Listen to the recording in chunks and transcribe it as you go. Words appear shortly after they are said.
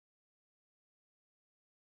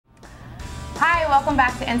welcome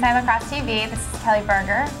back to Inside Lacrosse TV. This is Kelly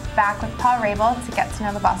Berger, back with Paul Rabil to get to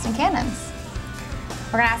know the Boston Cannons.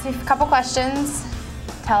 We're going to ask you a couple questions.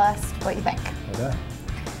 Tell us what you think. Okay.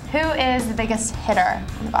 Who is the biggest hitter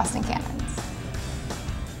on the Boston Cannons?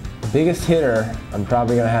 The biggest hitter, I'm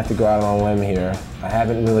probably going to have to go out on a limb here. I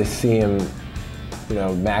haven't really seen him,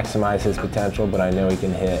 maximize his potential, but I know he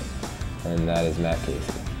can hit, and that is Matt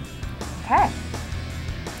Casey. Okay.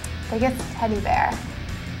 Biggest teddy bear.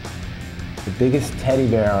 The biggest teddy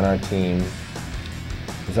bear on our team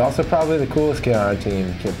is also probably the coolest kid on our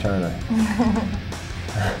team, Kip Turner.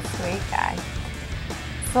 Sweet guy.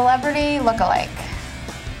 Celebrity look-alike.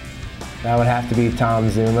 That would have to be Tom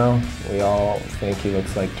Zumo. We all think he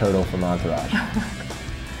looks like Turtle from Entourage.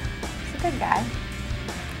 He's a good guy.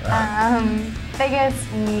 Biggest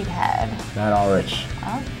meathead. Matt Ulrich.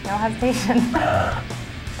 Oh, no hesitation.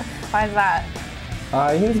 Why is that?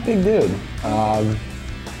 He's a big dude.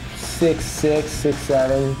 6'6",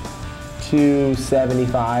 6'7",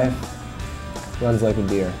 275. Runs like a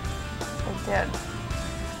deer. Good dude.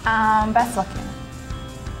 Best looking.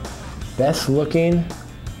 Best looking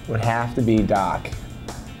would have to be Doc.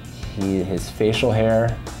 His facial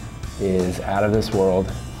hair is out of this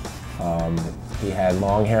world. He had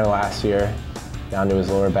long hair last year down to his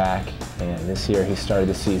lower back, and this year he started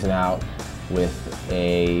the season out with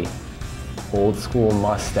a old school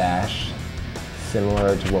mustache,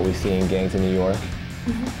 similar to what we see in Gangs in New York.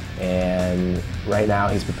 And right now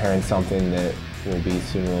he's preparing something that will be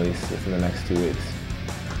soon released within the next 2 weeks.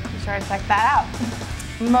 Be sure to check that out.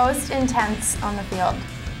 Most intense on the field.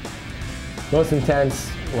 Most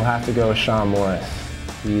intense, we'll have to go with Sean Morris.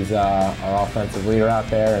 He's our offensive leader out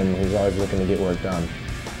there, and he's always looking to get work done.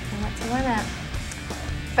 And let's win it.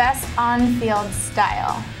 Best on-field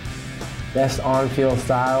style. Best on-field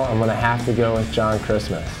style, I'm going to have to go with John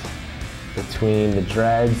Christmas. Between the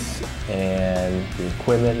dreads and the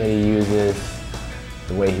equipment that he uses,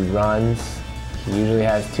 the way he runs, he usually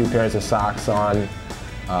has 2 pairs of socks on,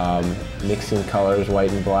 mixing colors,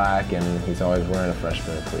 white and black, and he's always wearing a fresh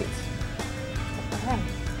pair of cleats. Okay.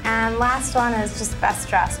 And last one is just best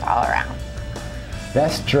dressed all around.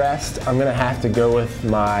 Best dressed, I'm going to have to go with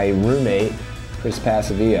my roommate, Chris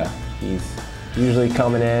Pasavia. He's usually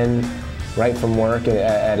coming in right from work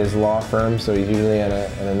at his law firm, so he's usually in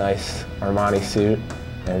a nice Armani suit.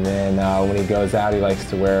 And then when he goes out, he likes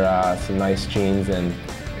to wear some nice jeans and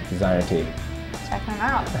designer tee. Check him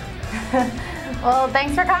out. Well,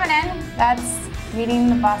 thanks for coming in. That's Meeting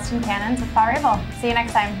the Boston Cannons with Paul Rabil. See you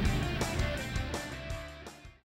next time.